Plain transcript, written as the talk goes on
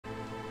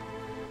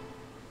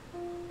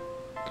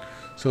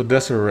So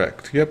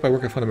Desurrect. Yep, I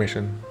work at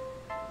Funimation.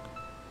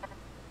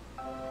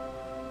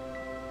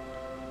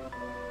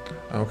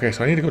 Okay,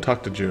 so I need to go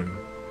talk to June.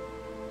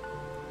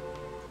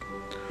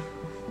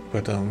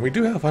 But we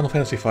do have Final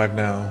Fantasy V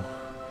now.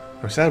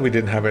 I'm sad we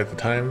didn't have it at the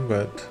time,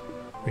 but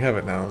we have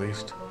it now at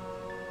least.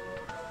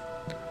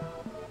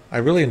 I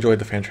really enjoyed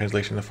the fan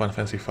translation of Final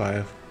Fantasy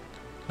V.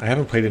 I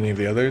haven't played any of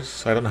the others,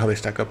 so I don't know how they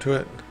stack up to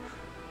it.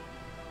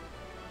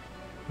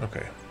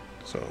 Okay,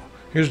 so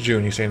here's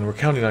June. He's saying, we're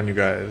counting on you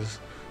guys.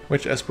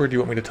 Which Esper do you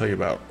want me to tell you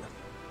about?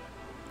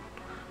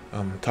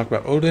 Talk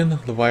about Odin,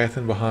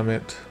 Leviathan,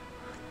 Bahamut,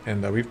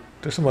 and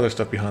there's some other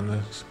stuff behind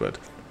this, but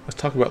let's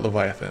talk about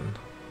Leviathan.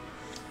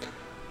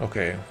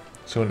 Okay,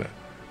 so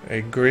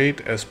a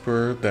great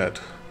Esper that,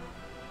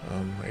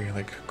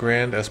 a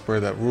grand Esper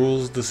that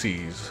rules the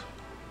seas.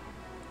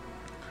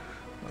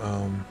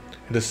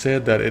 It is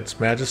said that its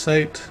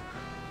magicite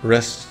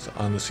rests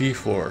on the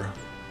seafloor.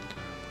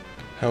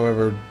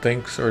 However,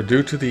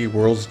 due to the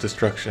world's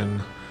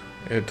destruction,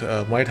 it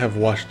might have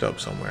washed up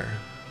somewhere.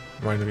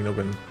 Might have,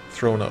 been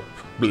thrown up,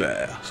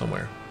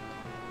 somewhere.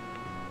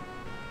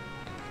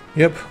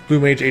 Yep, Blue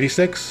Mage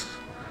 86.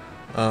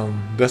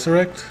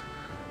 Desurrect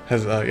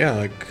has,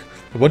 a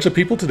bunch of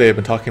people today have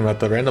been talking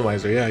about the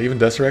randomizer. Yeah, even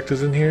Desurrect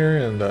is in here,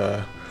 and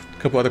a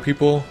couple other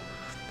people.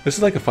 This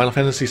is like a Final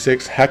Fantasy VI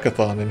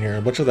hackathon in here.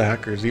 A bunch of the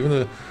hackers,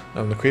 even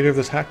the creator of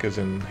this hack is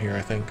in here,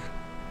 I think.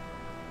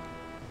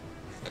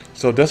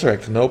 So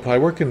Desurrect, nope. I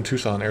work in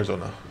Tucson,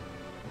 Arizona.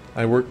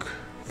 I work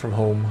from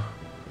home.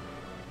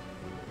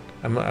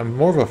 I'm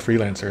more of a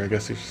freelancer, I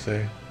guess you should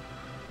say.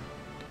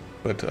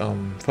 But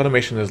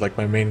Funimation is like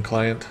my main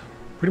client,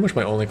 pretty much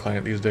my only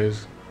client these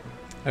days.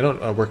 I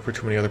don't work for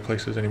too many other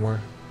places anymore.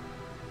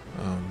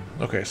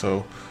 Okay,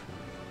 so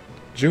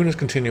June is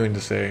continuing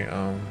to say.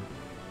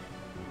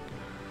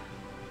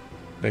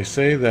 They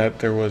say that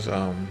there was,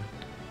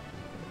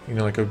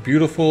 like a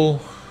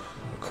beautiful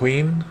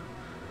queen,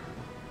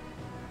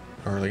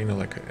 or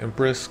like an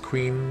empress,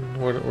 queen,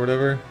 or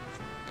whatever,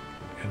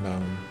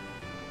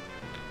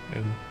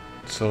 and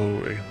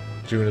so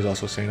June is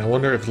also saying, I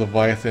wonder if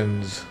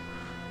Leviathan's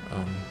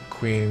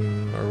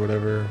queen or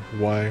whatever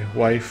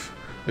wife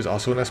is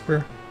also an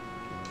Esper.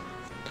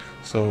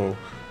 So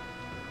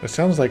it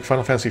sounds like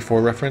Final Fantasy IV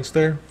reference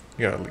there.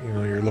 Yeah,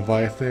 your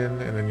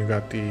Leviathan, and then you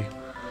got the,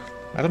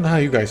 I don't know how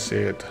you guys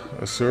say it,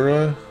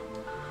 Asura.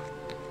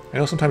 I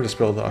know sometimes it's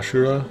spelled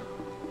Ashura.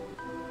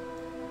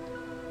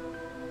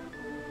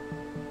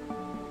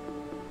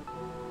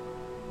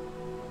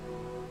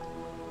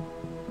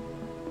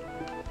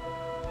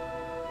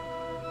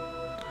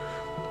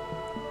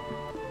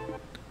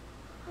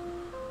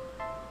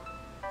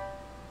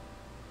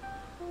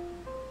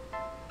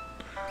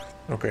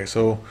 Okay,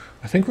 so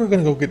I think we're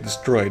gonna go get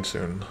destroyed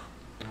soon.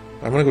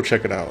 I'm gonna go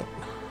check it out.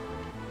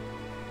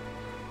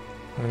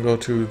 I'm gonna go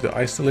to the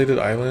isolated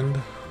island.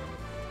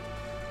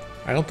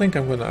 I don't think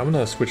I'm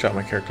gonna switch out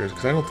my characters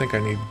because I don't think I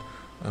need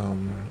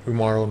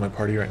Umaro in my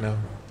party right now.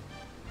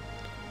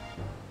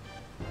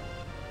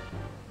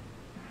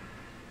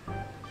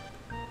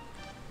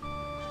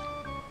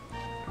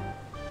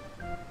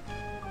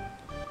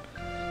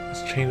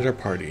 Let's change our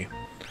party.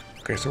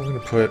 Okay, so we're gonna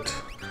put.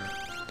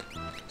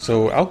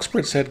 So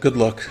Alxpert said good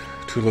luck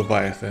to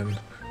Leviathan,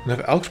 and if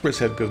Alxpert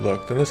said good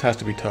luck, then this has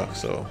to be tough.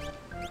 So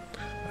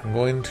I'm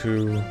going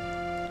to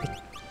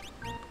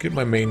get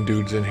my main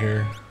dudes in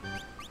here.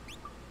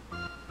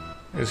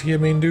 Is he a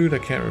main dude? I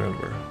can't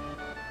remember.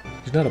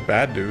 He's not a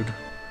bad dude.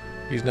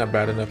 He's not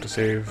bad enough to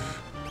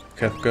save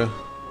Kefka.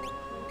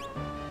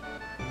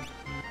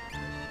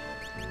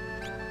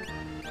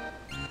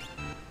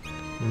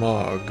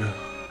 Mog.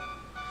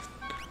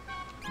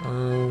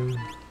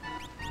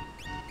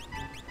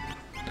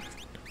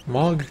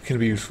 Mog can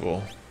be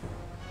useful.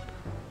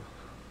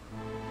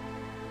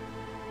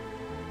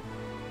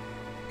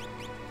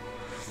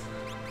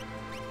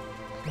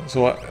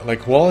 So,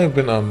 while I've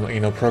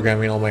been,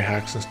 programming all my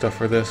hacks and stuff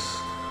for this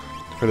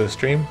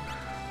stream,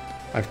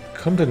 I've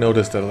come to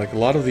notice that, a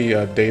lot of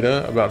the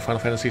data about Final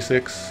Fantasy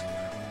VI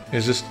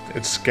is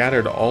it's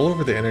scattered all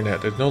over the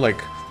internet. There's no,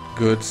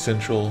 good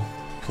central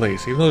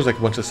place. Even though there's, a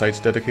bunch of sites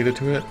dedicated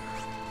to it,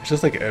 it's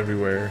just,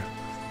 everywhere.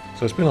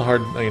 So it's been a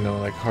hard,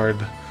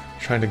 hard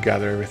trying to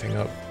gather everything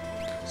up.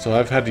 So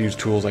I've had to use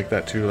tools like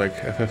that, too, like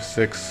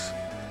FF6,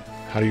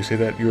 how do you say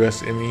that,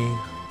 USME?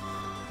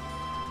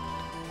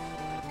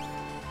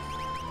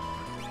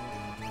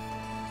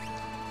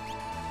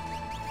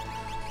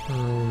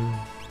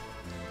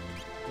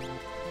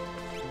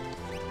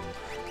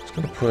 Just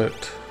gonna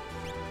put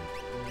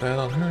that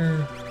on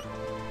her.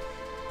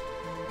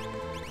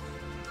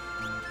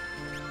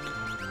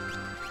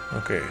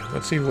 Okay,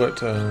 let's see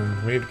what,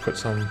 we need to put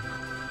some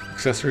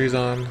accessories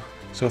on.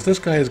 So if this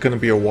guy is gonna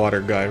be a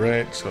water guy,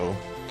 right? So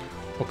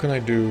what can I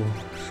do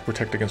to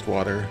protect against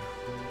water?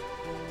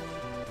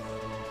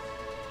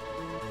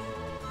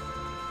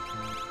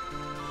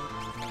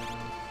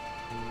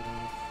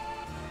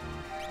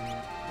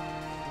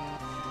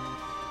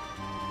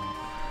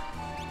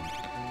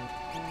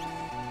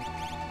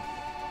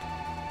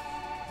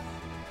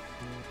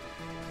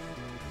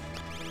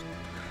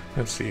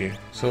 Let's see.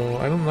 So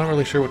I'm not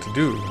really sure what to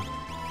do.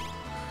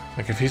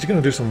 Like if he's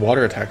gonna do some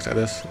water attacks at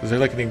us, is there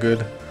like any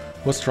good?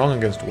 What's strong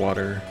against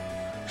water?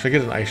 Should I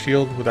get an ice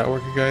shield? Would that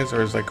work, you guys?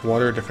 Or is like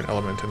water a different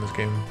element in this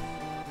game?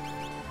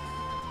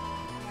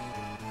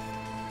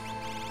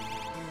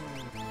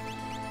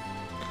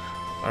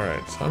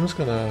 Alright, so I'm just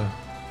gonna...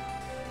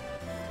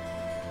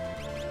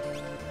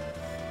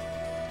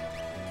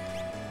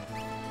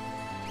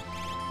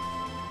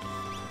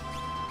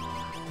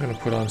 I'm gonna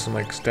put on some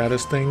like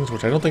status things,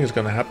 which I don't think is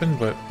gonna happen,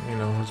 but you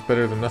know, it's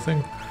better than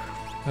nothing.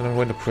 And I'm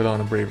going to put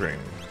on a Brave Ring.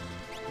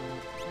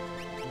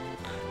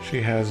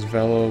 She has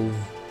Valagar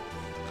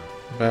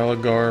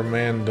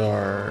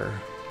Mandar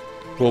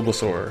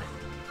Bulbasaur.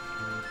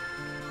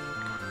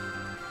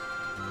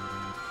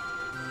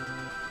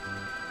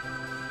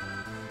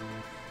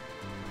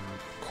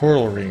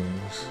 Coral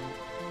Rings.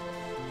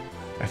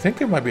 I think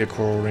there might be a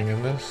Coral Ring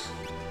in this.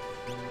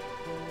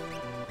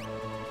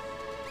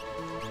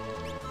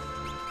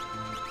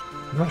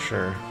 I'm not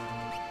sure.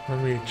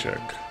 Let me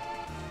check.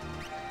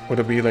 Would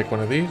it be like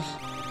one of these?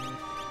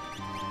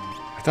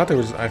 I thought there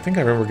was... I think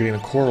I remember getting a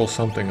coral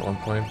something at one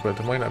point, but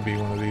it might not be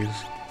one of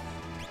these.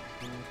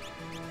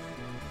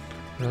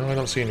 No, I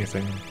don't see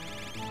anything.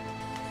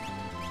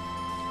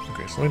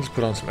 Okay, so let me just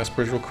put on some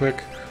Espers real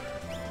quick.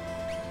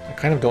 I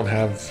kind of don't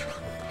have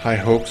high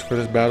hopes for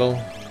this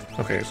battle.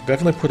 Okay, so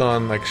definitely put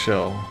on like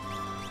Shell.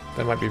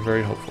 That might be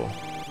very hopeful.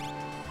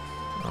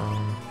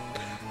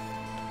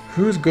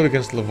 Who's good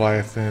against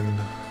Leviathan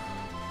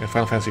in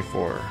Final Fantasy IV?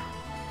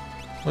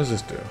 What does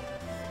this do?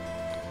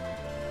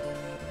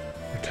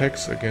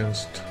 Protects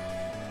against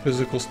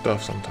physical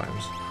stuff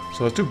sometimes.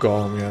 So let's do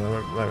Golem, yeah,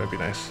 that might be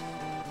nice.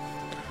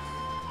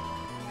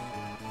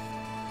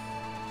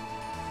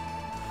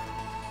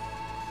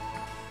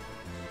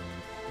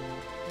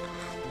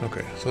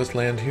 Okay, so let's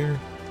land here.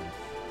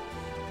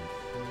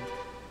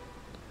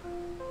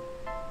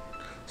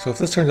 So if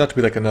this turns out to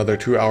be like another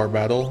 2-hour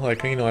battle,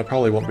 like, you know, I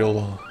probably won't be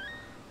able to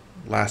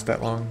last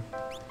that long.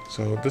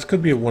 So this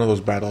could be one of those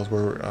battles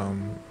where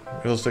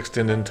it'll just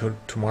extend into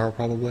tomorrow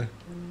probably.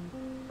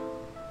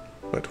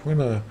 But we're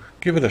gonna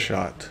give it a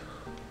shot.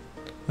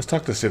 Let's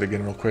talk to Sid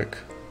again real quick.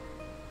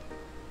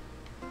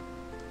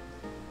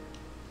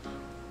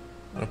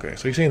 Okay,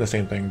 so he's saying the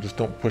same thing, just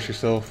don't push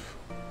yourself.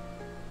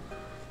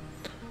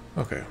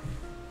 Okay.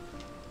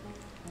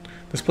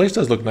 This place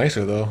does look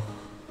nicer though.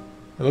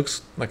 It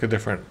looks like a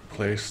different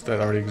place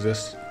that already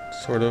exists,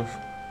 sort of.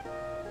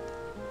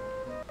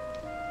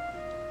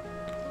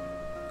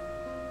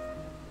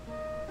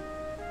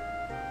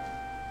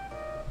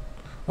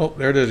 Oh,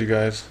 there it is, you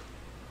guys.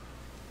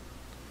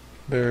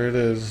 There it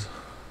is.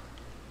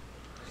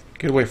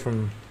 Get away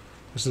from...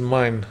 This is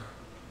mine.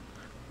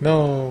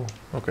 No!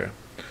 Okay.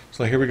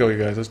 So here we go, you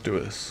guys. Let's do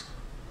this.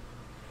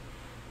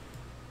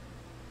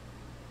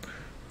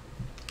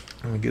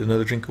 Let me get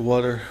another drink of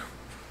water.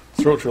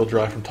 Throat's real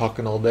dry from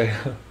talking all day.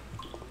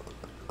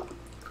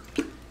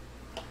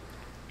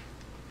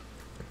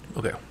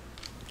 Okay.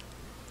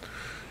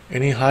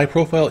 Any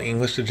high-profile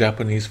English to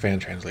Japanese fan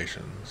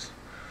translations?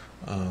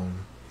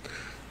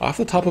 Off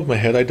the top of my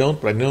head, I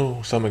don't, but I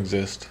know some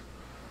exist.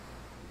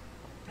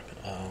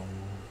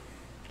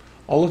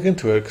 I'll look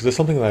into it, because it's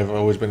something that I've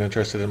always been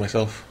interested in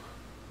myself.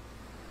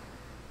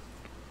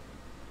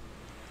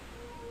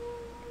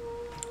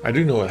 I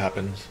do know what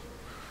happens.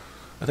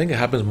 I think it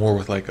happens more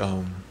with, like,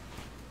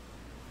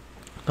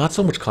 not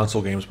so much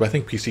console games, but I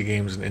think PC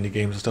games and indie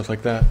games and stuff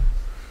like that.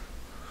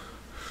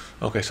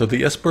 Okay, so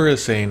the Esper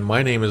is saying,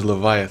 my name is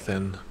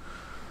Leviathan.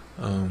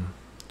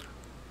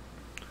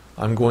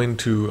 I'm going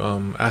to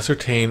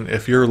ascertain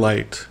if your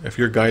light, if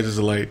your guys'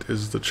 light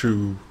is the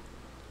true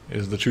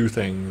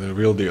thing, the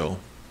real deal.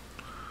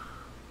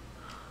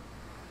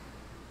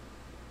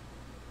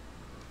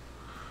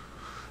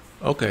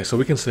 Okay, so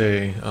we can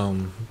say,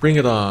 bring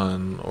it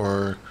on,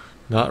 or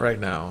not right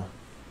now.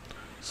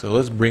 So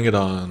let's bring it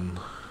on.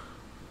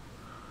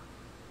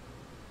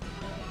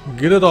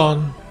 Get it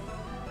on.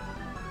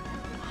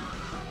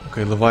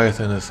 Okay,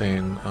 Leviathan is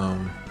saying,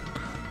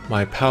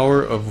 my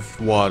power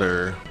of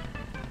water.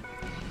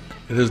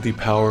 It is the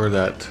power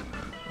that,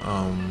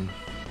 oh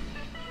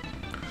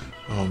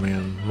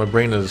man, my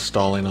brain is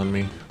stalling on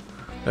me.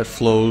 That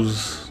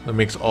flows, that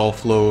makes all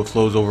flow,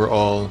 flows over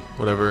all,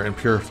 whatever, and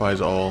purifies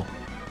all.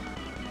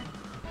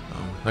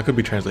 That could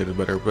be translated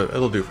better, but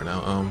it'll do for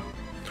now.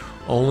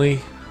 Only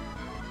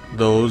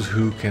those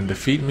who can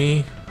defeat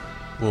me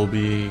will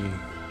be,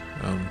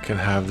 can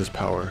have this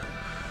power.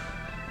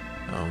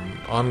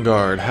 On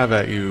guard, have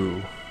at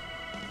you.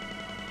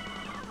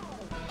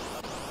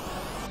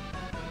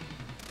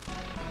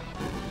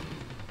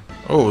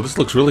 Oh, this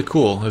looks really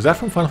cool. Is that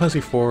from Final Fantasy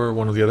IV,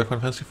 one of the other Final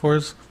Fantasy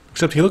IVs?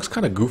 Except he looks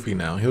kind of goofy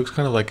now. He looks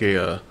kind of like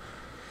a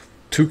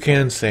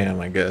Toucan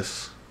Sam, I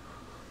guess.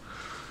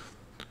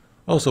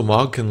 Oh, so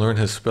Mog can learn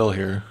his spell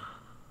here.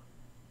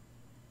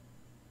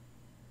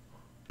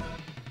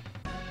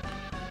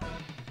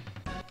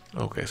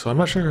 Okay, so I'm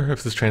not sure if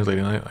this is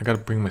translating. I gotta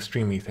bring my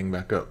streamy thing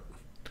back up.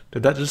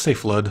 Did that just say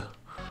flood?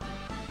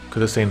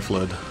 Could it say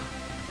flood?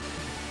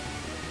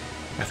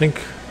 I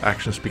think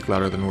actions speak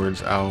louder than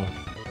words. Ow.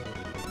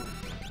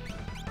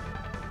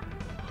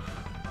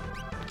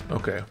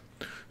 Okay.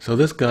 So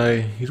this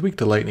guy, he's weak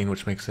to lightning,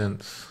 which makes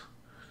sense.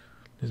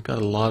 He's got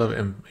a lot of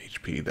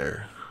HP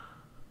there.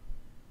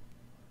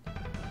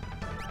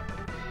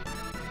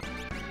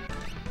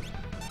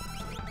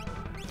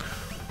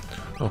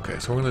 Okay,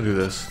 so we're gonna do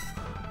this.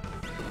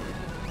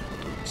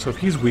 So if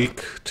he's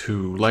weak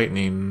to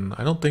lightning,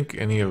 I don't think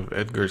any of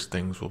Edgar's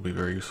things will be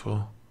very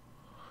useful.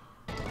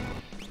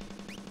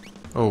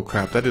 Oh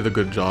crap, that did a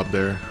good job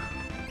there.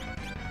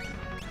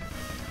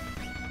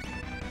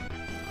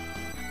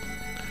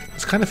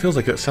 This kind of feels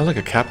like, it sounds like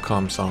a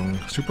Capcom song.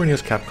 Super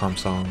NES Capcom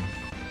song.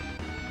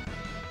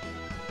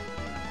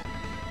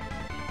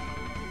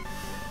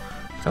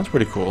 Sounds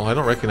pretty cool. I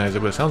don't recognize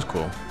it, but it sounds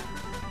cool.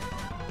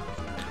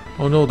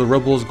 Oh no, the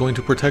rebel is going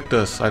to protect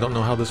us. I don't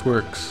know how this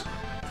works.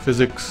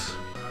 Physics.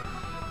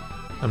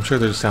 I'm sure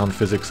there's sound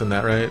physics in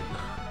that, right?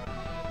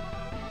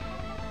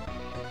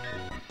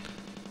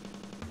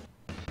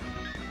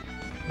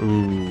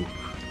 Ooh.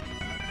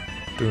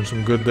 Doing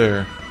some good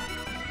there.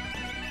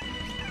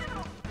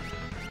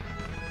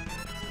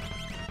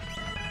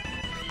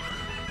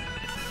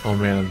 Oh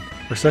man.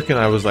 For a second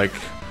I was like,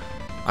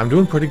 I'm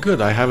doing pretty good.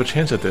 I have a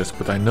chance at this,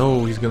 but I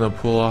know he's gonna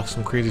pull off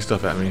some crazy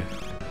stuff at me.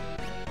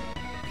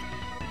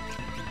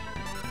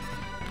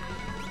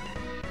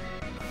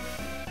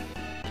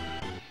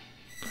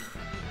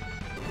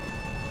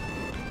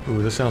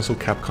 Ooh, this sounds so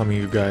Capcom-y,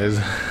 you guys.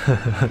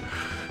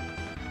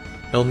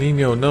 El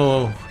Nino,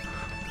 no!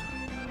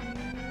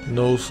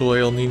 No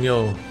soy El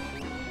Nino.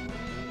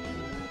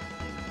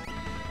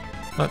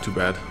 Not too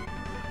bad.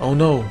 Oh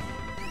no!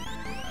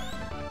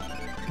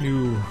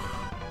 You...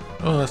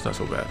 Oh, that's not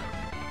so bad.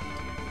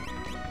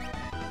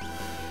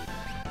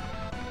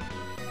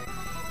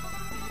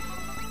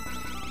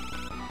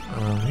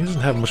 He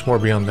doesn't have much more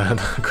beyond that.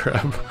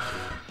 Crap.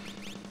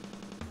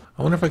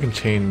 I wonder if I can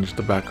change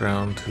the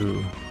background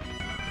to...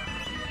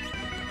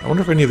 I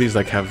wonder if any of these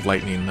like have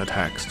lightning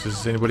attacks.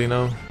 Does anybody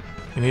know?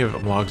 Any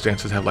of Mog's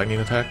dances have lightning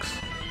attacks?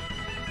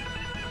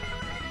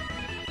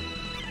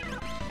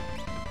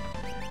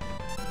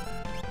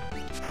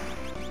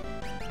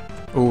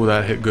 Oh,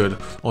 that hit good.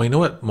 Oh, you know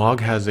what? Mog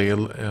has a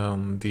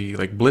the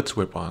like Blitz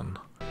whip on.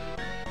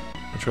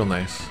 That's real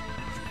nice.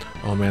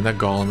 Oh man, that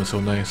golem is so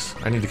nice.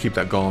 I need to keep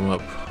that golem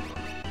up.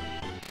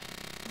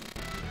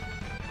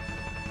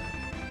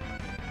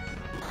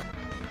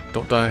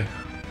 Don't die.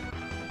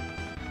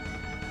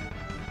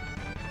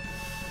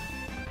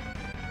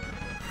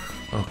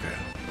 Okay.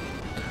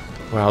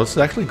 Wow, this is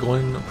actually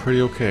going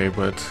pretty okay,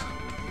 but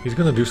he's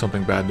gonna do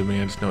something bad to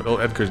me. I just know it. Oh,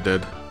 Edgar's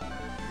dead.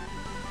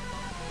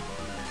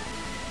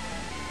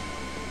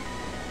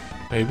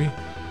 Maybe?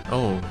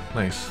 Oh,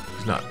 nice.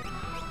 He's not.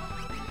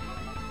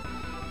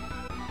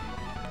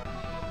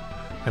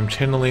 I'm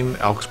channeling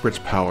Alksprit's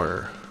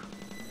power.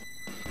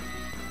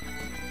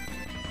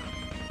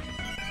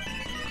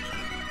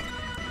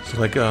 So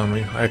like,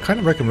 I kind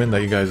of recommend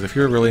that you guys, if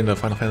you're really into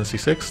Final Fantasy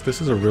VI,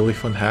 this is a really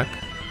fun hack.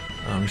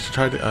 You should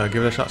try to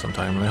give it a shot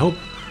sometime, and I hope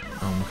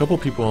a couple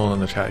people in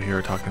the chat here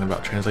are talking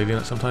about translating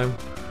it sometime.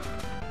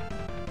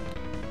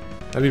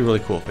 That'd be really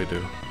cool if they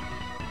do.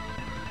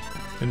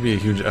 It'd be a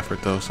huge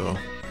effort though, so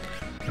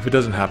if it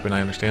doesn't happen, I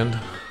understand.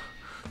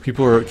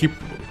 People keep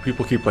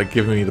like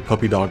giving me the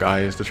puppy dog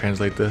eyes to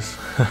translate this.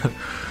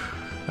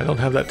 I don't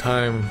have that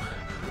time.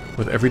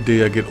 With every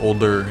day I get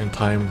older and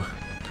time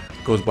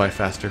goes by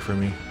faster for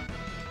me.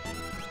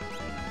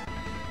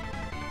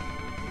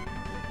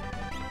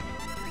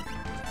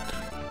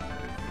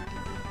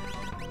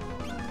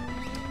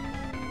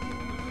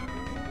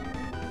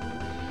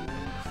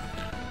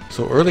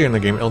 So earlier in the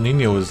game, El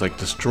Nino was like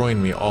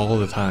destroying me all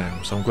the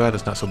time, so I'm glad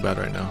it's not so bad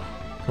right now.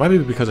 Might be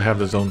because I have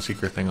the Zone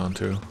Seeker thing on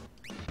too.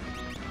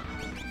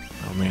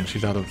 Oh man,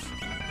 she's out of...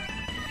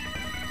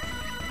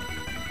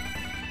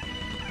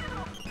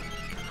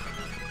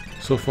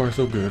 So far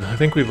so good. I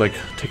think we've like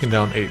taken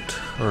down 8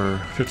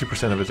 or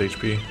 50% of his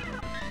HP.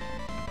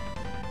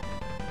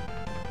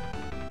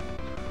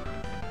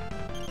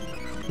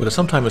 But at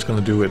some time it's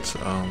gonna do its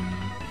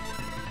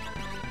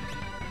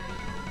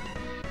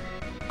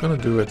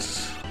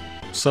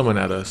summon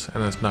at us,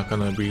 and it's not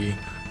gonna be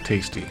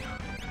tasty.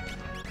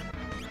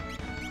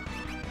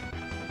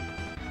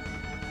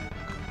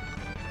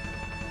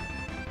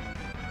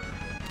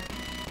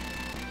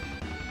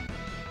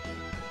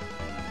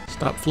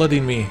 Stop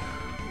flooding me.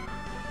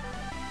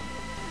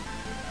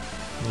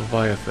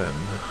 Leviathan.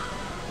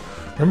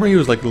 Remember he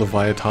was like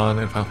Leviathan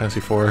in Final Fantasy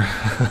IV?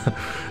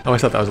 I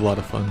always thought that was a lot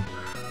of fun.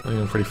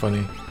 Even pretty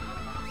funny.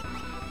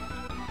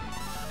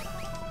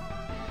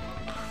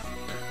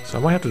 So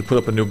I might have to put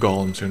up a new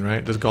golem soon,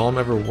 right? Does golem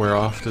ever wear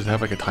off? Does it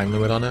have like a time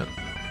limit on it?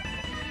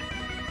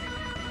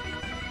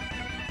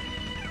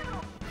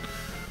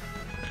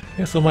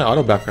 Yeah, so my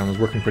auto background is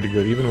working pretty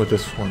good, even with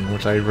this one,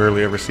 which I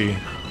rarely ever see.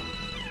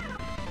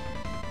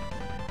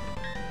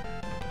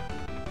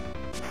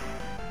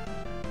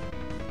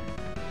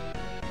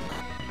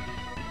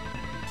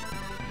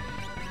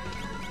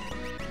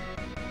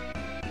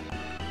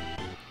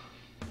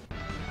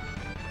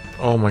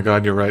 Oh my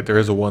god, you're right. There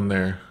is a 1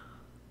 there.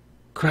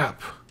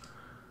 Crap.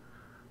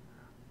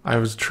 I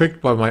was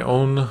tricked by my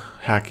own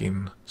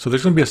hacking. So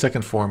there's going to be a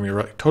second form. You're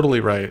right. Totally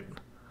right.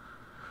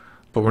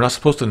 But we're not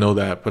supposed to know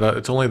that. But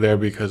it's only there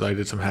because I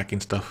did some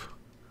hacking stuff.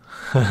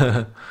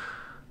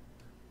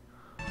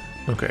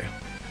 Okay.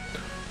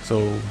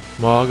 So,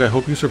 Mog, I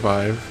hope you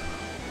survive.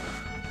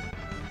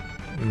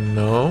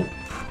 Nope.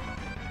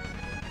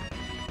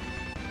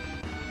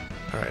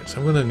 Alright, so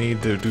I'm going to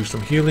need to do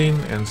some healing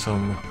and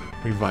some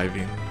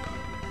reviving.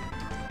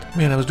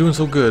 Man, I was doing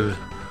so good.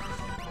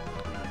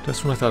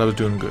 Just when I thought I was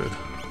doing good.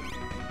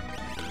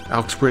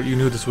 Alksprit, you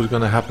knew this was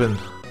going to happen.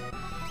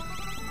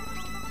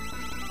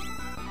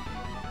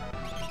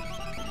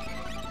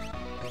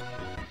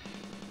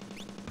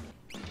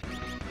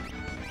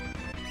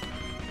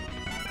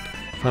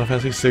 Final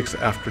Fantasy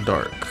VI After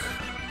Dark.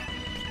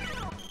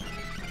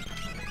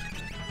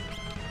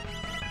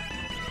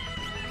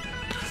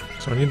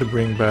 So I need to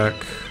bring back...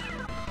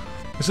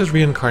 This is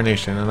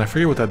reincarnation, and I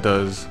forget what that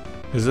does.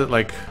 Is it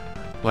like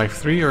life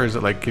 3, or is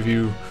it like give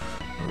you...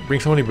 Bring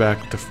somebody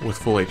back to, with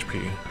full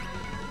HP?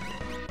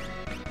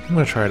 I'm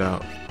gonna try it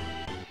out.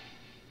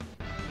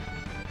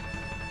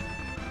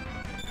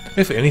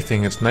 If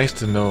anything, it's nice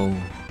to know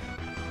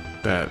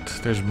that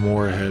there's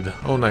more ahead.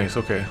 Oh nice,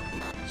 okay.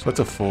 So that's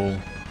a full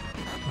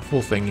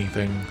thingy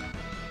thing.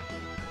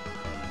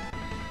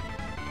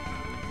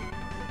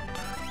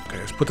 Okay,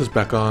 let's put this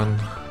back on.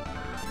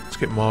 Let's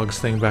get Mog's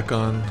thing back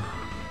on.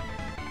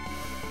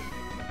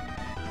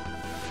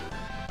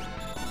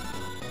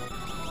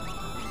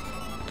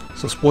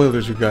 So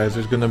spoilers, you guys,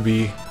 there's gonna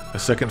be a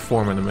second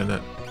form in a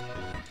minute.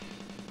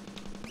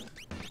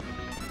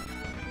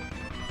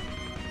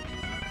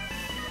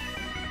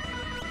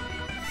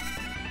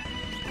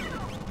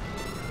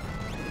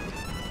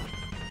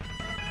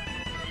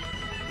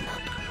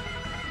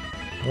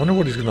 I wonder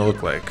what he's gonna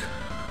look like.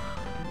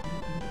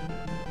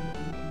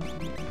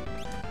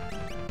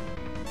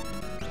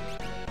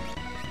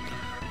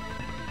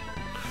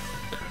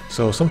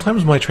 So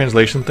sometimes my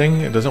translation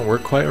thing, it doesn't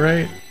work quite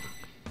right.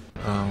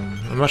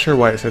 I'm not sure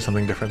why it says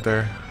something different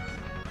there.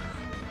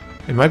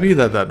 It might be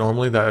that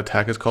normally that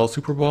attack is called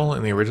Super Ball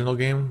in the original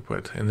game,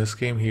 but in this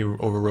game he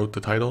overwrote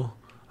the title.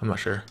 I'm not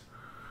sure.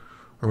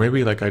 Or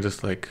maybe like I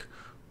just like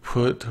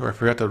put, or I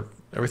forgot to,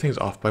 everything's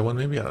off by 1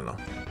 maybe, I don't know.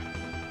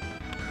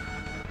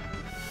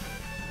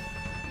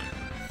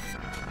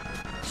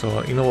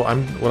 So you know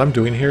what I'm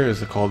doing here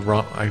is called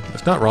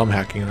it's not ROM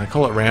hacking, I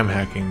call it RAM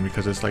hacking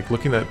because it's like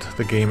looking at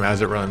the game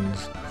as it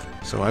runs.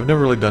 So I've never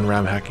really done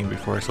RAM hacking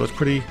before, so it's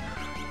pretty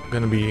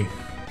gonna be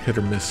hit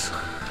or miss.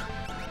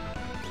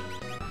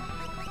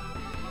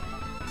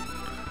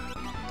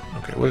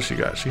 Okay, what does she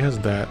got? She has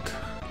that.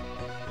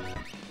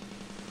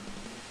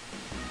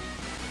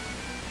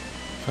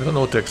 I don't know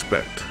what to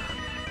expect.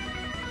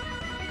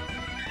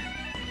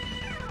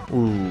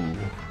 Ooh.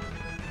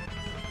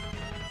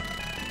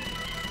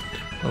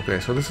 Okay,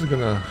 so this is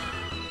gonna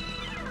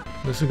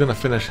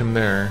finish him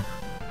there.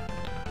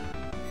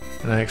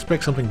 And I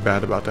expect something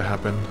bad about to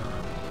happen.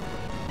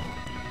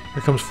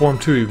 Here comes Form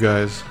 2, you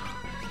guys.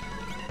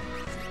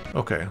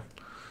 Okay.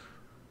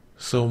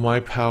 So my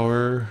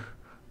power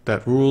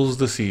that rules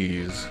the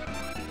seas.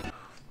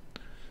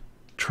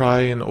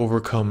 Try and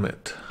overcome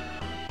it.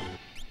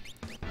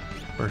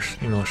 Or,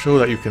 you know, show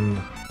that you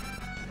can...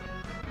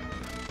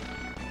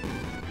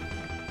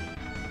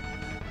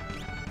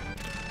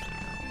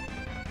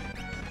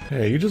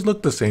 Hey, you just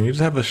look the same. You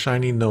just have a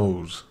shiny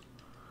nose.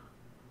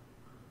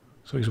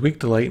 So he's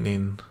weak to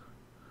lightning.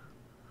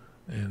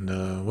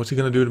 And what's he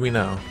gonna do to me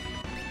now?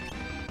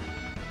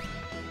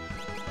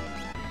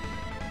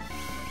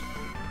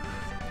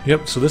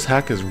 Yep, so this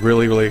hack is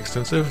really, really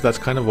extensive. That's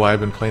kind of why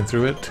I've been playing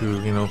through it,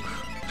 to, you know,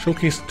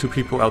 showcase to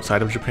people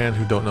outside of Japan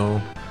who don't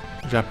know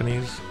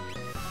Japanese.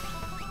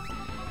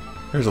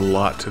 There's a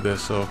lot to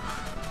this, so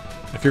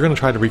if you're gonna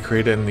try to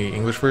recreate it in the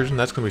English version,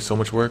 that's gonna be so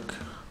much work.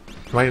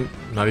 It might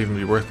not even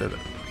be worth it.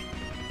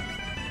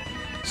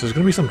 So there's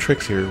gonna be some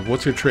tricks here.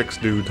 What's your tricks,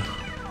 dude?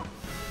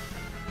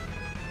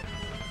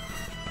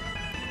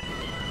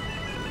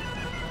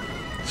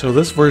 So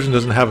this version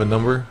doesn't have a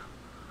number.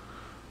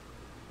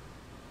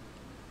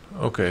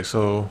 Okay,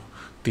 so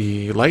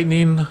the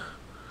lightning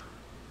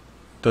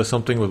does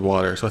something with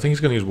water. So I think he's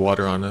gonna use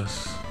water on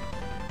us.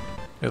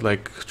 It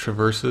like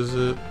traverses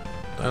it.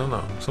 I don't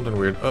know, something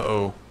weird.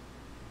 Uh-oh.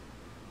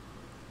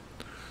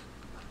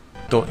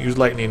 Don't use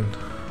lightning.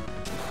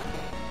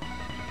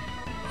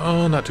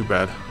 Oh, not too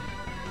bad.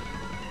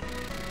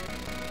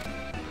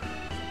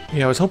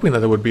 Yeah, I was hoping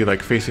that it would be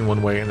like facing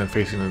one way and then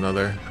facing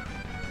another.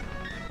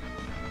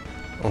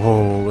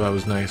 Oh, that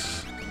was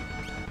nice.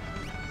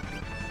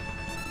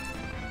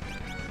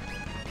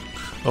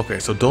 Okay,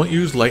 so don't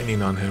use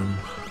lightning on him.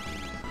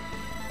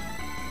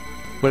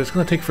 But it's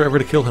gonna take forever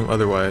to kill him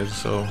otherwise,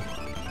 so...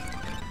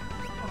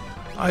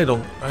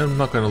 I'm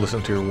not gonna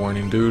listen to your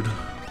warning, dude.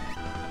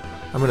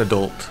 I'm an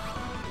adult.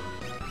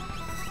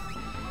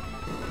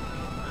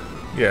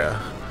 Yeah.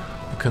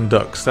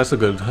 Conducts. That's a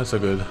good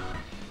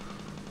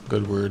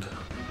word.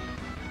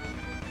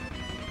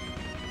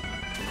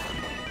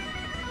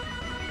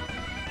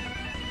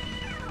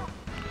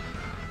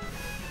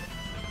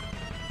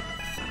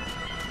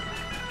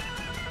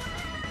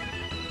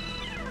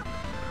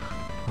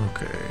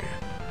 Okay.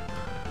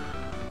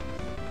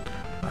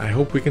 I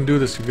hope we can do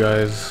this, you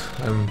guys.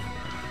 I'm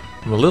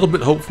a little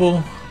bit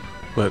hopeful,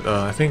 but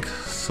I think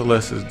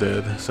Celeste is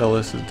dead.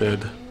 Celes is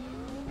dead.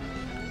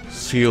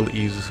 Seal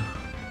ease.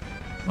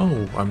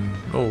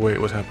 Oh wait,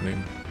 what's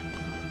happening?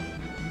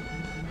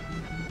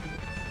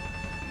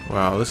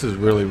 Wow, this is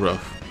really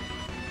rough.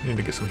 I need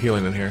to get some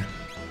healing in here.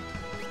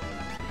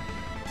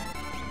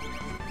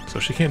 So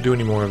she can't do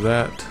any more of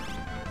that.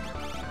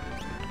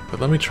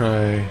 But let me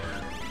try...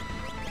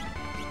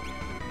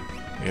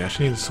 Yeah,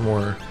 she needs some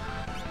more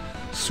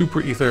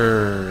super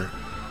ether.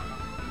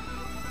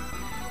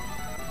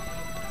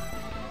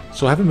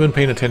 So I haven't been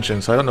paying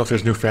attention, so I don't know if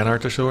there's new fan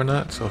art to show or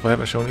not. So if I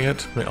haven't shown it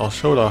yet, I'll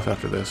show it off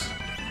after this.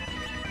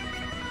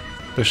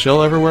 Does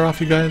shell ever wear off,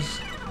 you guys?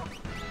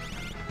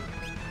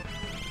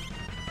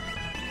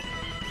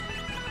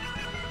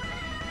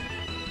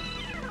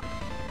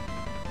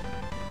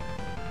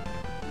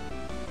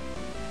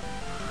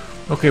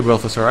 Okay,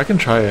 Balthasar, I can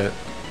try it.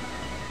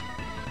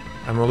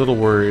 I'm a little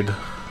worried.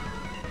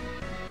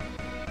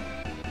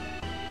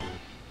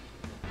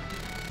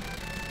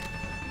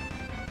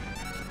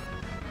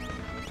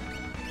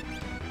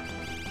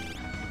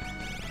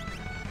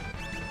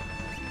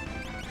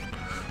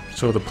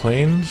 So the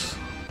planes...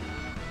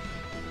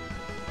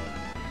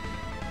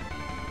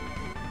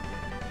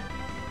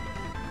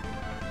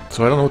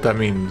 So I don't know what that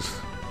means.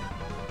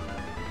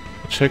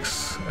 It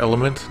checks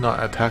element,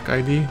 not attack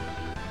ID.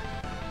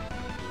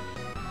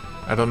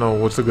 I don't know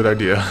what's a good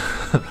idea.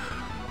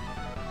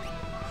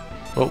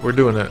 Well, we're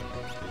doing it.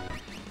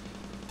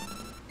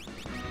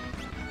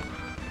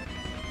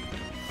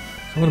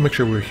 I want to make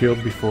sure we're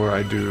healed before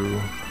I do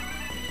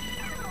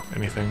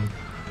anything.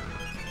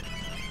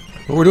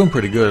 But we're doing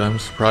pretty good. I'm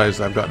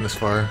surprised I've gotten this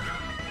far.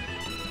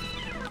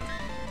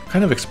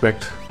 Kind of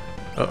expect...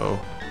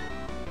 Uh-oh.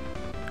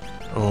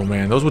 Oh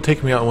man, those would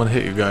take me out in one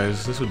hit, you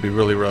guys. This would be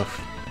really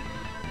rough.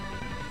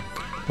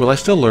 Will I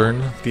still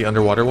learn the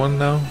underwater one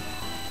now?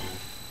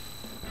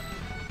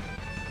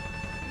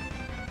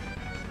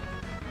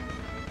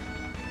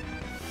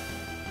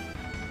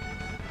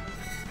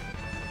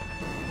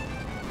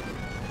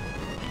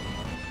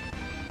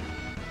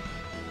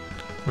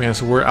 Man,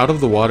 so we're out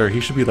of the water. He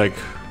should be like,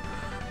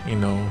 you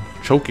know,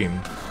 choking,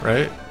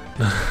 right?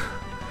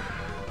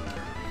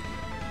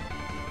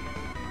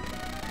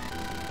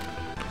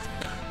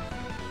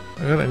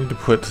 I need to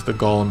put the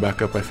golem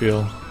back up, I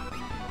feel.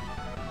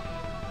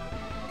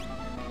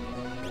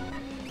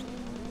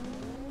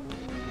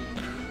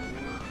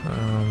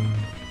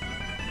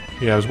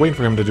 Yeah, I was waiting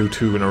for him to do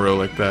 2 in a row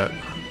like that.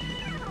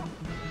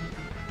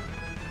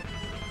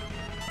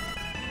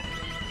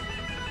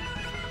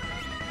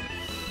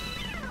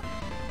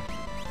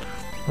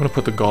 I'm gonna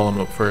put the golem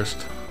up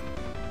first.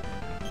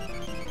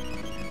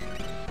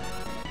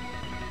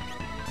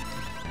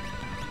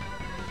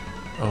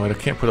 Oh, I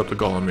can't put up the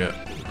golem yet.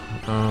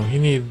 He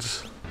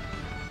needs...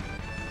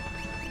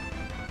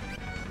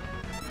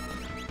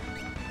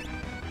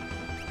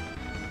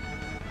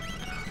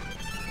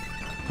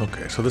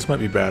 Okay, so this might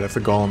be bad if the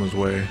golem is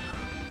way.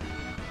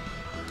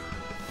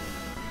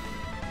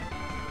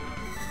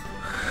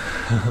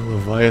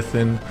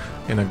 Leviathan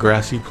in a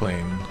grassy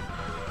plain.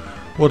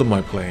 What am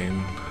I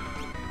playing?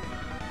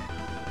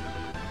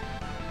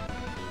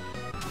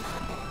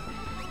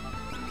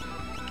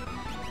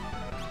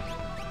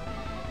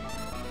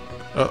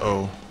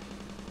 Uh-oh.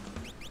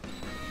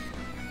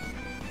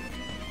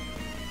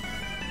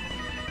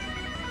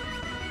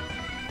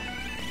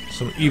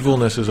 Some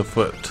evilness is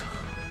afoot.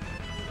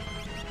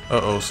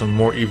 Uh-oh, some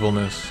more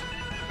evilness.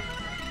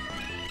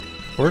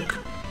 Work?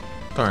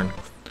 Darn.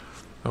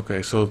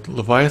 Okay, so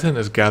Leviathan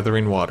is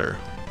gathering water.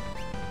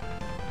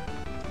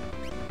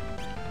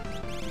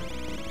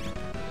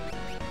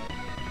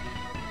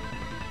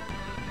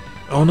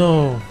 Oh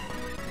no!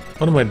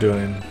 What am I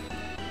doing?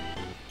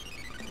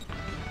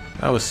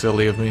 That was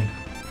silly of me.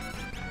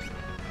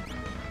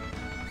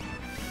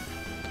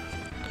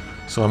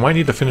 So I might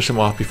need to finish him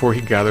off before he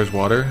gathers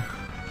water.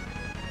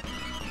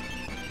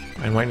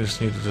 I might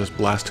just need to just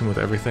blast him with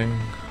everything.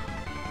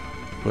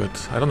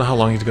 But I don't know how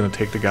long he's going to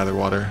take to gather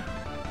water.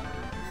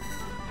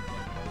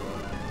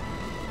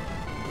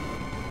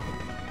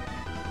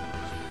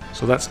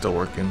 So that's still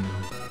working.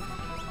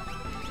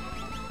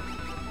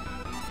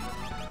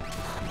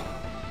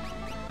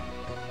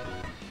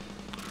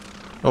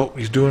 Oh,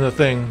 he's doing a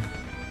thing.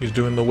 He's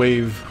doing the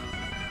wave.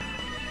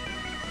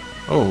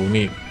 Oh,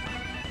 neat.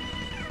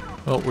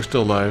 Oh, we're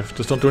still alive.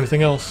 Just don't do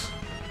anything else.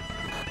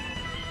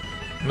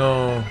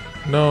 No.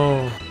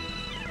 No.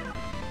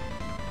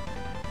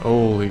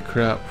 Holy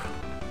crap.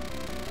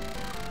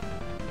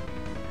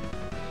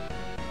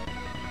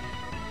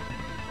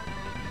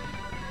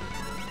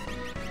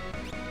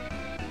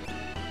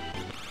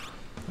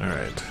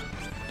 Alright.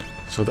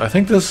 So I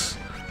think this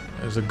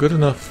is a good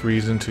enough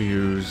reason to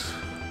use...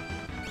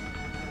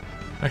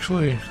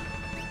 Actually,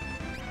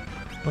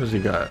 what has he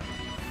got?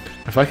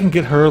 If I can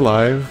get her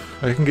alive,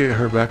 I can get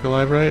her back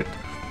alive, right?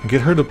 And get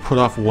her to put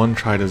off one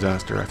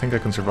tri-disaster. I think I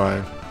can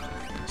survive.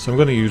 So I'm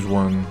going to use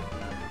one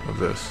of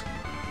this.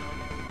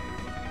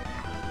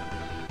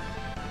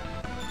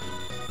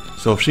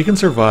 So if she can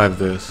survive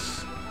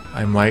this,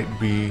 I might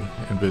be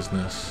in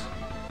business.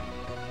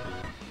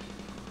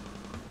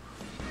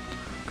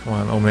 Come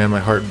on, oh man, my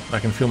heart, I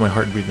can feel my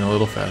heart beating a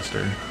little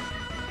faster.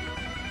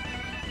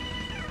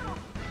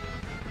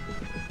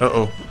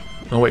 Uh-oh.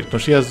 No, wait, no,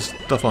 she has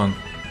stuff on.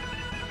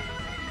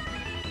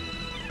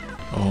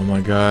 Oh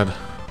my god.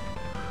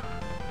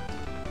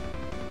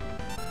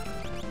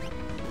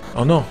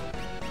 Oh no.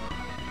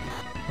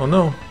 Oh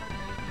no.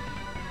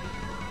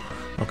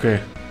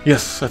 Okay.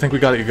 Yes, I think we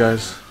got it, you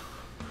guys.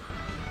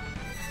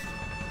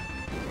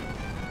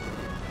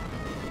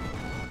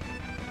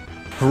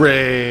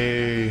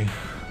 Hooray!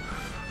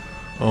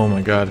 Oh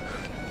my god.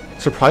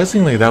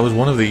 Surprisingly, that was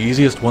one of the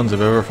easiest ones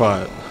I've ever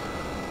fought.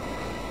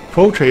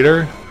 Pro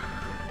Trader,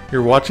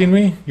 you're watching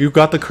me? You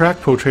got the crack,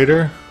 Pro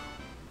Trader.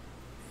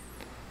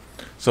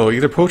 So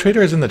either Pro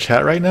Trader is in the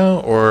chat right now,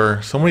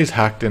 or somebody's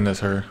hacked in as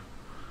her.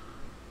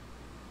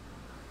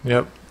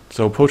 Yep.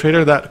 So Pro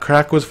Trader, that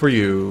crack was for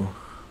you.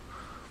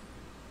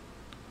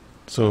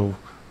 So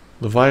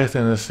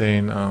Leviathan is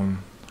saying,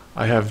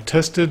 I have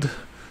tested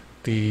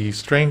the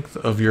strength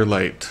of your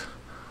light.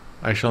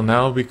 I shall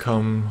now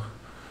become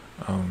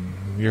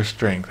your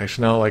strength. I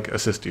shall now like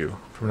assist you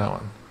from now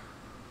on.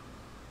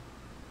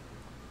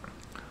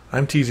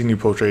 I'm teasing you,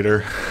 Pro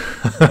Trader.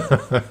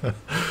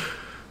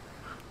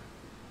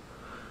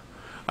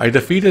 I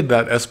defeated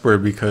that Esper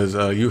because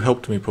you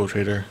helped me, Pro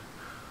Trader.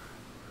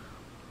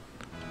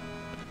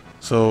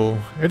 So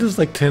it is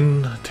like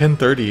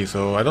 10:30,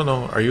 so I don't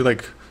know. Are you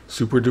like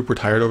super duper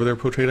tired over there,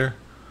 Pro Trader?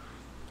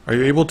 Are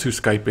you able to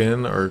Skype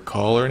in or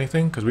call or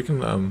anything? Because we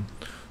can,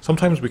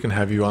 sometimes we can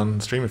have you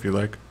on stream if you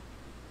like.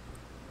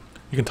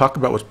 You can talk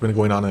about what's been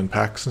going on in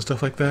PAX and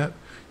stuff like that.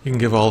 You can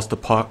give all us the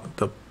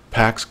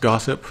PAX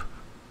gossip,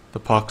 the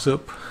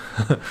POXip.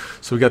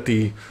 So we got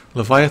the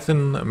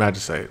Leviathan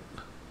Magicite.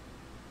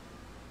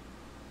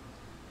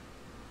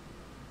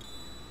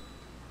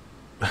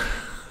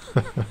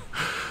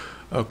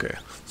 Okay,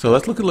 so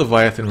let's look at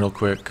Leviathan real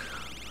quick.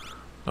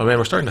 Oh man,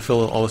 we're starting to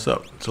fill all this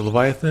up. So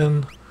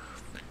Leviathan,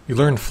 you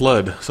learn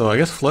Flood. So I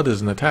guess Flood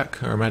is an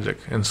attack or magic.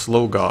 And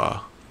Slow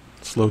Gaw.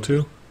 Slow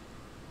 2?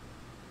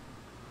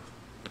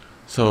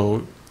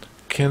 So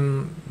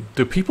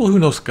do people who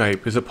know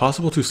Skype, is it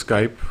possible to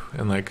Skype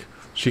and like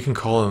she can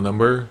call a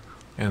number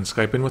and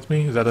Skype in with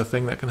me? Is that a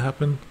thing that can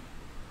happen?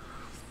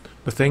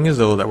 The thing is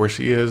though that where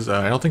she is,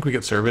 I don't think we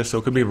get service, so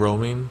it could be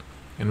roaming.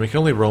 And we can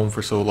only roam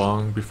for so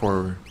long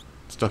before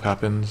stuff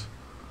happens.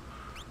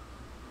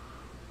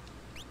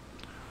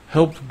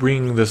 Help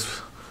bring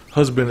this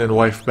husband and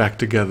wife back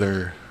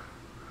together.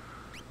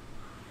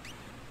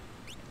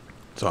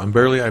 So I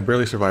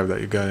barely survived that,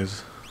 you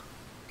guys.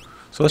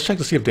 So let's check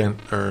to see if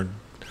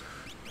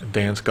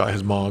Dance got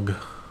his Mog.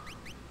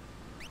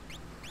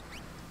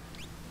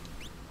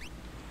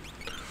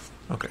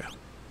 Okay.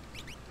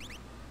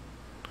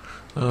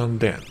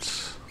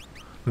 Dance.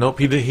 Nope,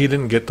 he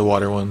didn't get the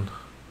water one.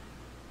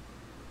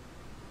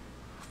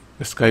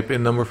 The Skype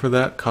in number for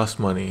that costs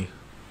money.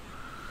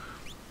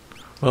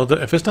 Well,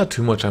 if it's not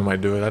too much, I might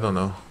do it. I don't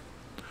know.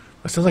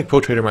 It sounds like Pro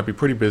Trader might be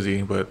pretty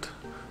busy, but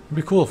it'd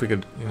be cool if we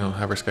could, you know,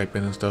 have her Skype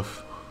in and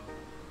stuff.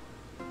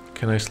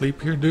 Can I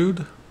sleep here,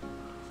 dude?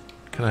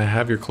 Can I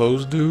have your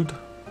clothes, dude?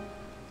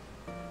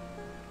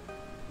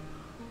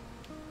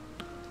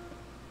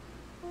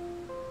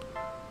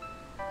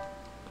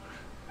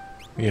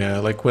 Yeah,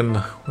 like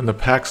when the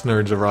PAX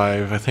nerds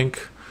arrive, I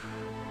think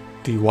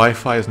the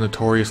Wi-Fi is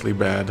notoriously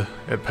bad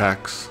at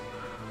PAX.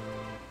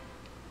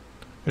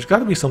 There's got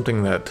to be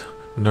something that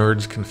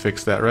nerds can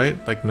fix that,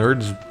 right? Like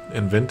nerds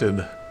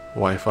invented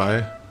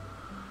Wi-Fi.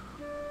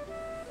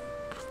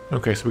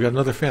 Okay, so we got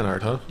another fan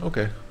art, huh?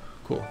 Okay,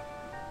 cool.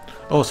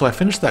 Oh, so I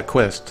finished that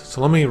quest. So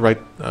let me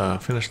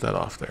finish that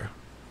off there.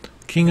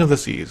 King of the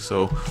Seas.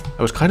 So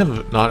I was kind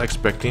of not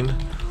expecting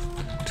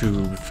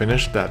to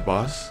finish that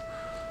boss,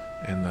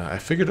 and I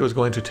figured it was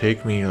going to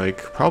take me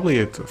like probably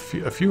a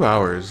few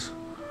hours.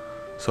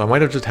 So I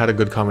might have just had a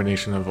good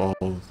combination of all,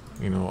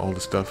 you know, all the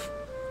stuff.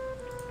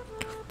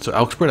 So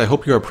Augsburg, I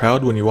hope you are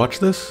proud when you watch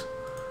this.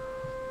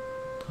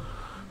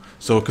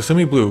 So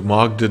Kasumi Blue,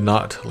 Mog did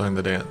not learn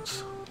the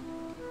dance.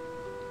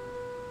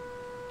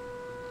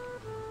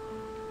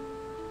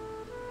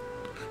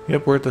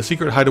 Yep, we're at the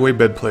secret hideaway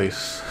bed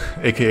place,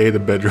 aka the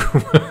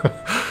bedroom.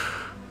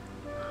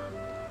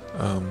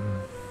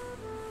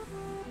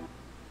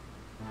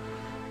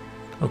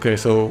 Okay,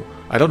 so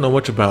I don't know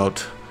much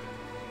about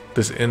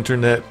this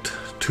internet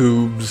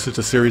tubes. It's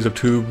a series of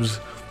tubes.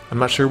 I'm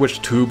not sure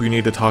which tube you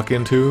need to talk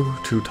into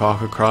to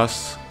talk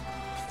across.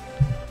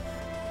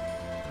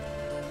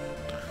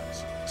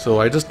 So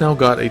I just now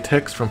got a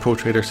text from Pro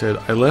Trader said,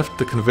 I left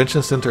the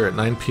convention center at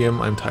 9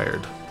 PM, I'm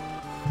tired.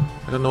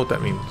 I don't know what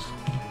that means.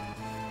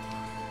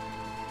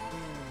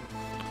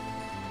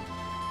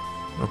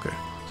 Okay,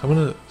 so I'm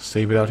gonna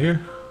save it out here.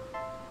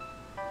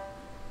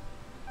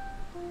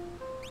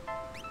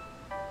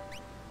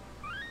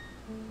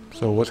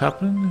 So what's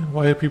happening?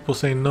 Why are people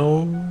saying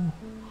no?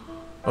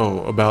 Oh,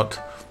 about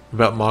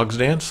Mog's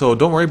dance? So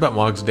don't worry about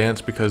Mog's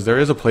dance because there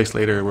is a place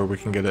later where we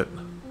can get it.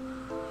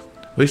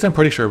 At least I'm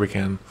pretty sure we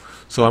can.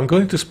 So I'm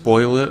going to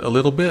spoil it a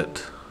little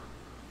bit.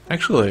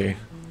 Actually,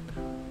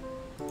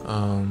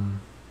 let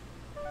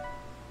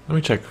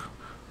me check.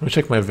 Let me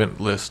check my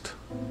event list.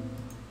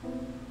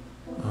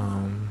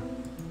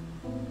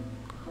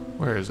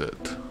 Where is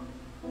it?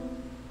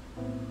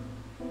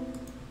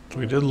 So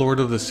we did Lord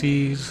of the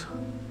Seas.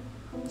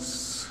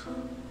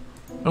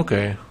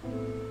 Okay.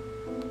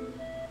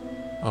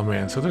 Oh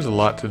man, so there's a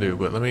lot to do,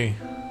 but let me...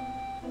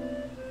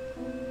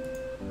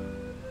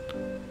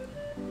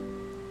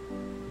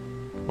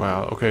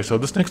 Wow, okay, so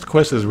this next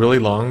quest is really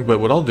long, but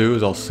what I'll do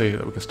is I'll say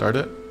that we can start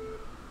it.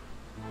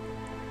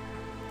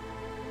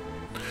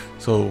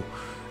 So,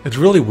 it's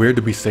really weird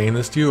to be saying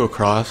this to you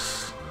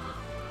across,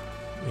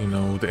 you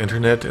know, the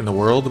internet and the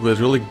world, but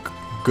it's really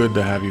good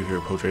to have you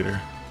here,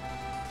 Poemato.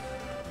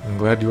 I'm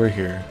glad you are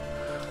here.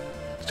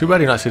 It's too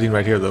bad you're not sitting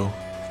right here, though,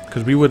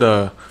 because we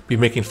would be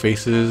making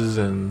faces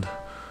and...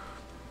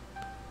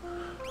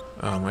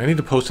 I need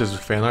to post his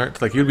fan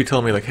art. Like, you'd be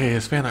telling me, like, hey,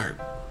 his fan art.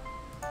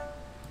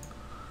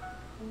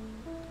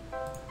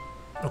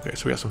 Okay,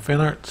 so we got some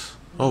fan arts.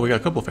 Oh, we got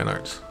a couple fan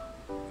arts.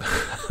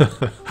 We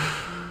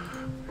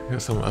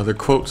got some other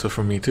quotes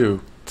from me,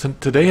 too.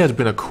 Today has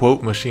been a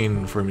quote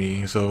machine for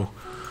me, so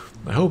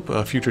I hope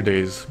future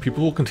days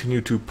people will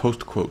continue to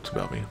post quotes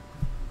about me.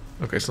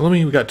 Okay, so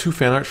we got 2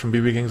 fan arts from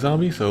BB Gang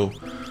Zombie, so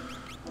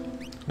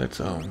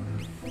let's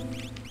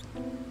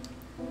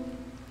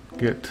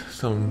get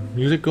some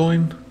music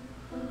going.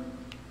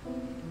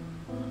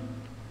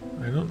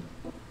 I don't...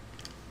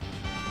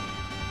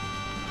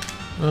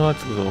 Oh,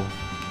 that's a little...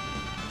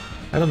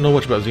 I don't know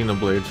much about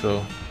Xenoblade,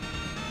 so...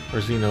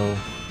 Or Xeno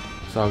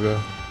Saga.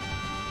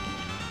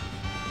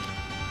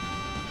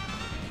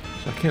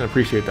 So I can't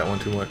appreciate that one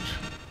too much.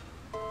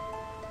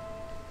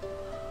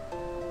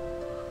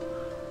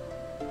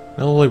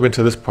 I've only been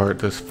to this part,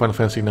 this Final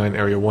Fantasy IX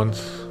area once.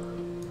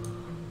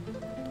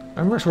 I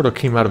remember it sort of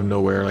came out of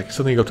nowhere, like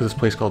suddenly you go to this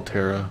place called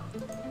Terra.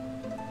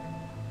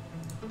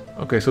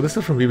 Okay, so this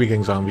is from BB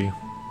Gang Zombie.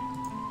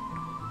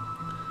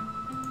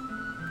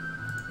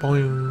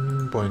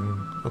 Boing,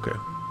 boing. Okay.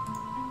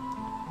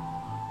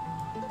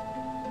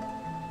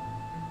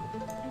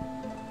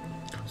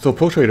 So,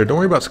 Poemato, don't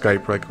worry about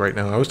Skype like right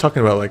now. I was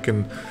talking about like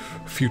in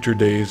future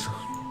days.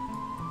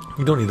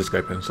 You don't need to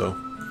Skype in, so.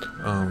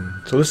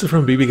 So this is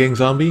from BB Gang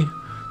Zombie.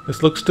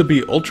 This looks to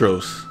be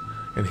Ultros,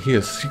 and he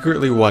is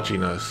secretly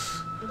watching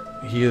us.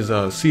 He is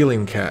a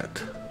ceiling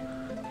cat.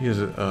 He is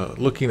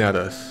looking at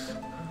us.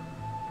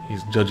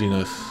 He's judging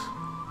us,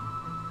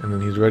 and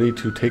then he's ready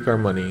to take our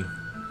money.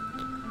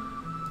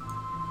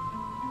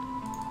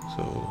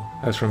 So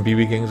that's from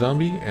BB Gang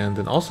Zombie, and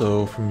then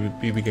also from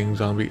BB Gang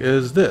Zombie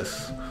is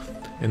this.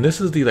 And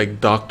this is the like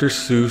Dr.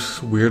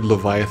 Seuss weird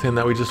Leviathan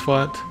that we just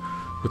fought.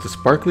 With the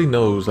sparkly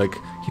nose, like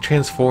he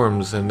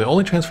transforms, and the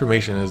only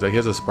transformation is that he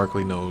has a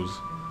sparkly nose.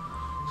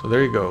 So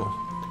there you go.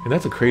 And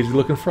that's a crazy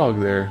looking frog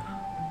there.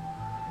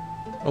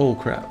 Oh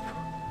crap.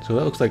 So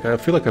that looks like, I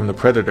feel like I'm the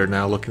Predator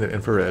now looking at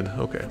infrared.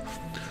 Okay.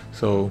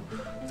 So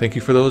thank you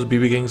for those,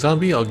 BB Gang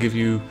Zombie. I'll give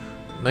you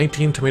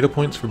 19 tomato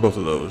points for both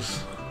of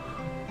those.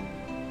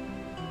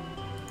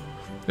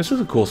 This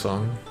is a cool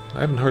song. I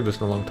haven't heard this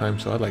in a long time,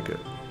 so I like it.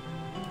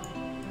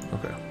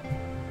 Okay.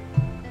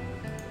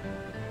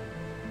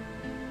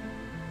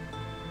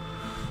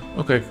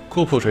 Okay,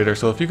 cool, Poemato.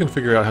 So if you can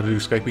figure out how to do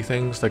Skypey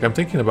things, like I'm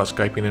thinking about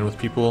Skyping in with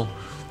people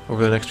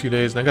over the next few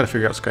days, and I gotta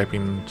figure out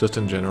Skyping just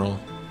in general.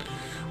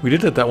 We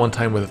did it that one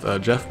time with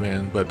Jeff,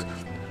 man, but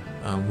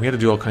we had to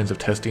do all kinds of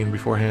testing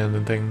beforehand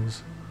and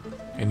things,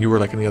 and you were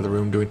like in the other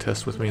room doing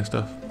tests with me and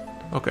stuff.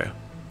 Okay.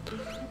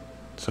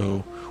 So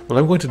what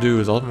I'm going to do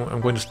is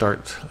I'm going to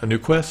start a new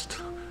quest,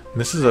 and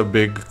this is a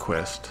big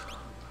quest,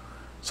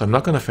 so I'm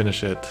not going to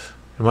finish it.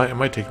 It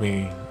might take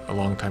me a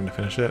long time to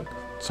finish it,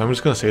 so I'm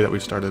just going to say that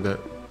we've started it.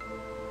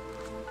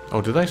 Oh,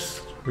 did I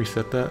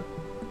reset that?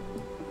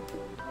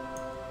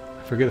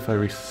 I forget if I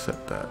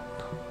reset that.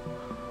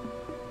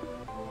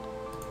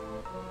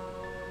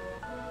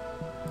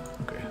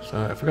 Okay,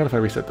 so I forgot if I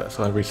reset that,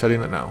 so I'm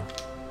resetting it now.